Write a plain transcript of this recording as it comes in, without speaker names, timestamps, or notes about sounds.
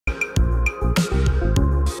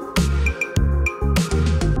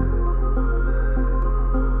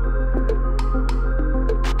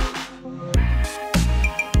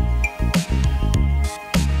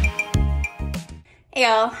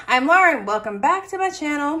y'all, I'm Lauren. Welcome back to my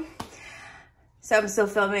channel. So I'm still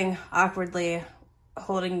filming awkwardly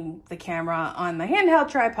holding the camera on my handheld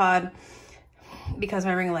tripod because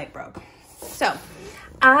my ring light broke. So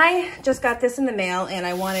I just got this in the mail and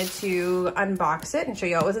I wanted to unbox it and show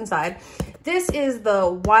you what was inside. This is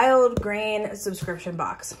the WildGrain subscription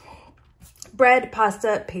box. Bread,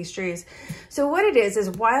 pasta, pastries. So what it is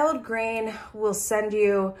WildGrain will send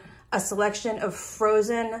you a selection of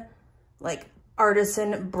frozen, like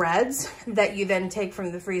artisan breads that you then take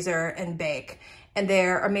from the freezer and bake. And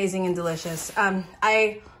they're amazing and delicious.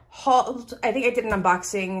 I think I did an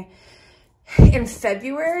unboxing in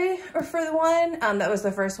February or for the one. That was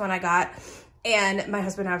the first one I got. And my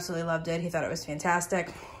husband absolutely loved it. He thought it was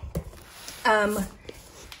fantastic.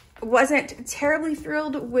 Wasn't terribly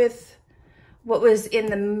thrilled with what was in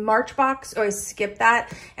the March box, or I skipped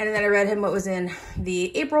that. And then I read him what was in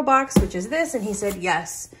the April box, which is this, and he said,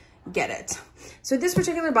 yes, get it. So this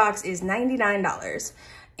particular box is $99.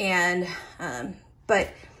 And,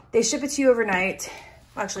 but they ship it to you overnight.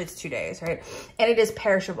 Well, actually it's 2 days, right? And it is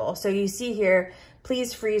perishable. So you see here,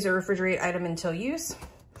 please freeze or refrigerate item until use.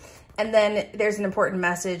 And then there's an important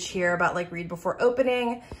message here about like read before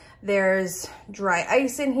opening. There's dry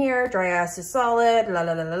ice in here. Dry ice is solid, la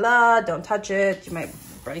la la la la. Don't touch it. You might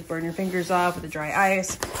burn your fingers off with the dry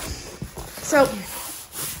ice. So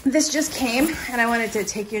this just came and I wanted to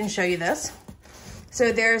take you and show you this.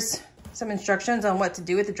 So there's some instructions on what to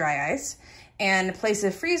do with the dry ice, and place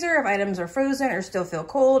a freezer if items are frozen or still feel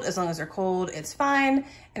cold. As long as they're cold, it's fine.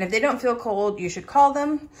 And if they don't feel cold, you should call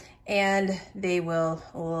them and they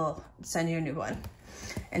will send you a new one.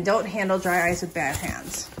 And don't handle dry ice with bad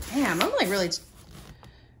hands. Damn, I'm like really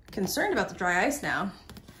concerned about the dry ice now.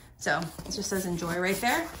 So it just says enjoy right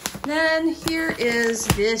there. Then here is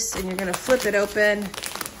this, and you're gonna flip it open.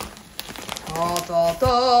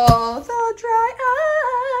 The dry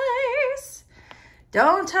ice.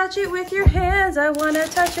 Don't touch it with your hands. I wanna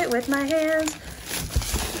touch it with my hands.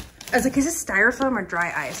 I was like, is this styrofoam or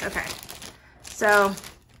dry ice? Okay, so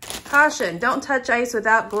caution, don't touch ice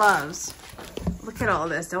without gloves. Look at all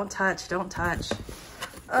this, don't touch, don't touch.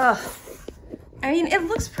 Ugh, I mean, it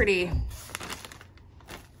looks pretty.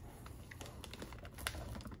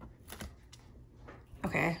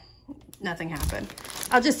 Okay, nothing happened.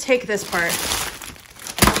 I'll just take this part,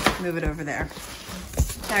 move it over there.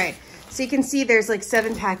 All right, so you can see there's like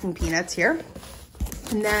 7 packing peanuts here.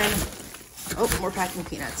 And then, oh, more packing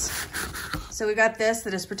peanuts. So we got this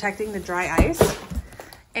that is protecting the dry ice.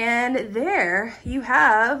 And there you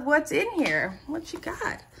have what's in here. What you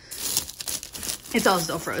got? It's all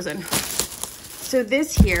still frozen. So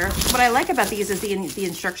this here, what I like about these is the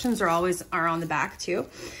instructions are on the back too.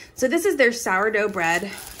 So this is their sourdough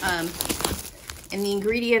bread. And the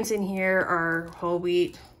ingredients in here are whole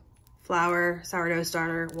wheat, flour, sourdough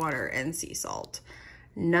starter, water, and sea salt.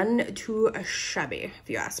 None too shabby, if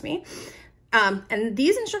you ask me. And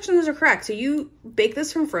these instructions are correct. So you bake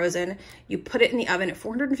this from frozen, you put it in the oven at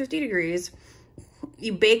 450 degrees,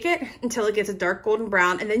 you bake it until it gets a dark golden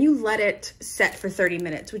brown, and then you let it set for 30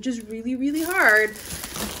 minutes, which is really, really hard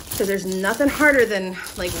because there's nothing harder than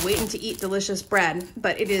like waiting to eat delicious bread,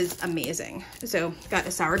 but it is amazing. So got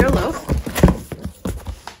a sourdough loaf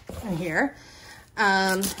in here.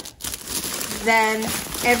 Then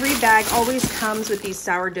every bag always comes with these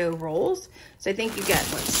sourdough rolls. So I think you get,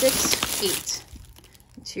 what,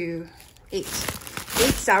 8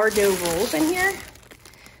 sourdough rolls in here.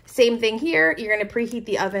 Same thing here. You're gonna preheat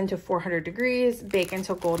the oven to 400 degrees, bake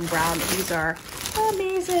until golden brown. These are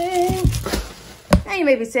amazing. Now you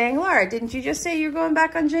may be saying, Laura, didn't you just say you're going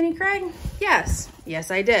back on Jenny Craig? Yes,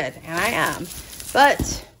 I did, and I am.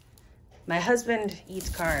 But my husband eats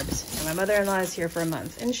carbs, and my mother-in-law is here for a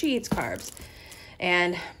month, and she eats carbs.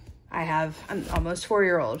 And I have an almost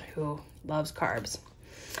 4-year-old who loves carbs.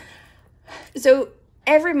 So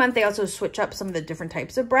every month they also switch up some of the different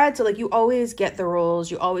types of bread. So like you always get the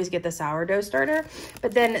rolls, you always get the sourdough starter.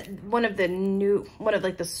 But then one of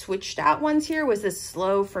like the switched out ones here was this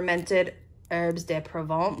slow fermented herbes de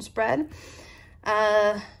Provence bread.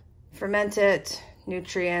 Fermented,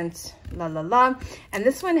 nutrients, la la la. And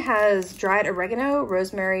this one has dried oregano,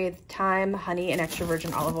 rosemary, thyme, honey, and extra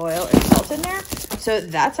virgin olive oil and salt in there. So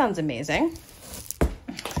that sounds amazing.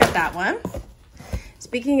 Got that one.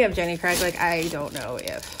 Speaking of Jenny Craig, like I don't know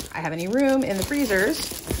if I have any room in the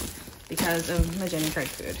freezers because of my Jenny Craig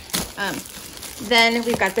food. Then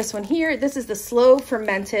we've got this one here. This is the slow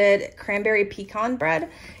fermented cranberry pecan bread.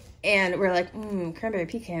 And we're like, cranberry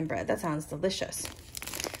pecan bread, that sounds delicious.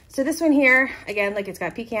 So this one here, again, like it's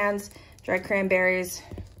got pecans, dried cranberries,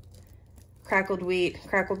 crackled wheat,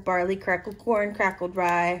 crackled barley, crackled corn, crackled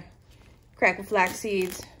rye, cracker flax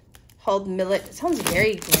seeds, hulled millet. It sounds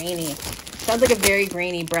very grainy. Sounds like a very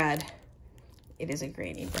grainy bread. It is a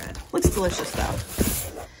grainy bread. Looks delicious though.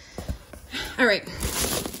 All right.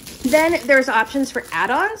 Then there's options for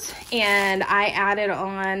add-ons, and I added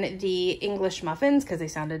on the English muffins because they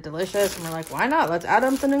sounded delicious, and we're like, why not? Let's add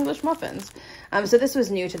on some English muffins. So this was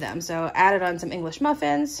new to them. So added on some English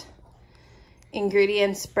muffins.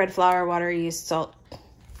 Ingredients: bread, flour, water, yeast, salt,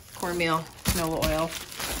 cornmeal, canola oil.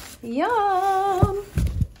 Yum!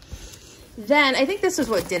 Then I think this was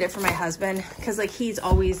what did it for my husband, because like he's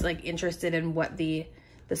always like interested in what the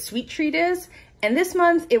sweet treat is. And this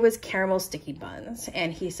month it was caramel sticky buns.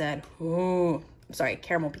 And he said, ooh, sorry,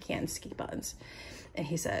 caramel pecan sticky buns. And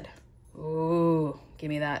he said, ooh, give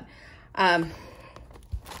me that. Can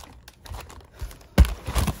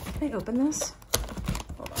I open this?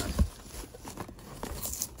 Hold on.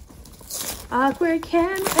 Awkward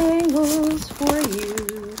camera angles for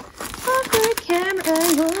you. Awkward camera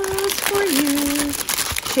angles for you.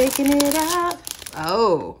 Shaking it out.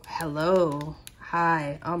 Oh, hello.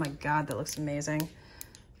 Hi. Oh my God, that looks amazing.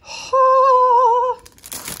 Oh.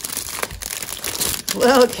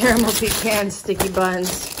 Little caramel pecan sticky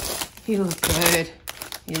buns. You look good.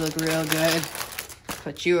 You look real good.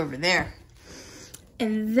 Put you over there.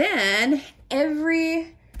 And then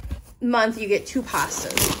every month you get 2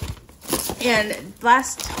 pastas. And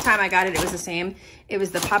last time I got it, it was the same. It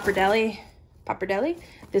was the pappardelle.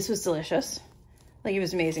 This was delicious. Like, it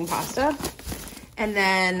was amazing pasta. And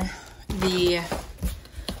then the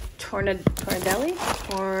tornarelli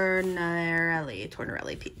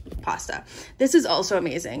pasta. This is also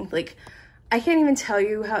amazing. Like, I can't even tell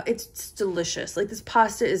you how it's delicious. Like, this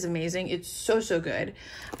pasta is amazing. It's so good.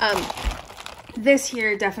 This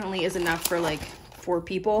here definitely is enough for like 4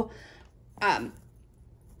 people.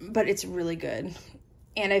 But it's really good.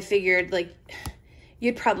 And I figured like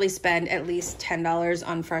you'd probably spend at least $10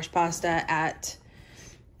 on fresh pasta at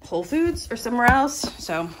Whole Foods or somewhere else.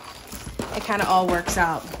 So it kind of all works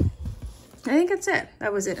out. I think that's it.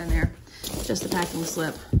 That was it in there. Just the packing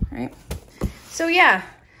slip, right? So yeah,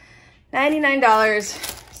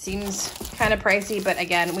 $99 seems kind of pricey, but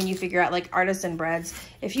again, when you figure out like artisan breads,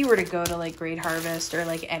 if you were to go to like Great Harvest or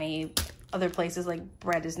like any other places, like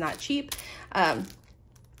bread is not cheap.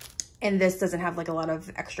 And this doesn't have like a lot of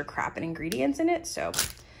extra crap and ingredients in it. So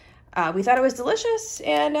we thought it was delicious,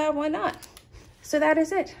 and why not? So that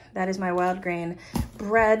is it. That is my WildGrain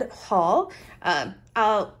bread haul.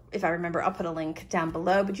 If I remember, I'll put a link down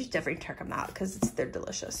below, but you should definitely check them out because they're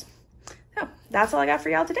delicious. So that's all I got for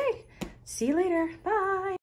y'all today. See you later. Bye.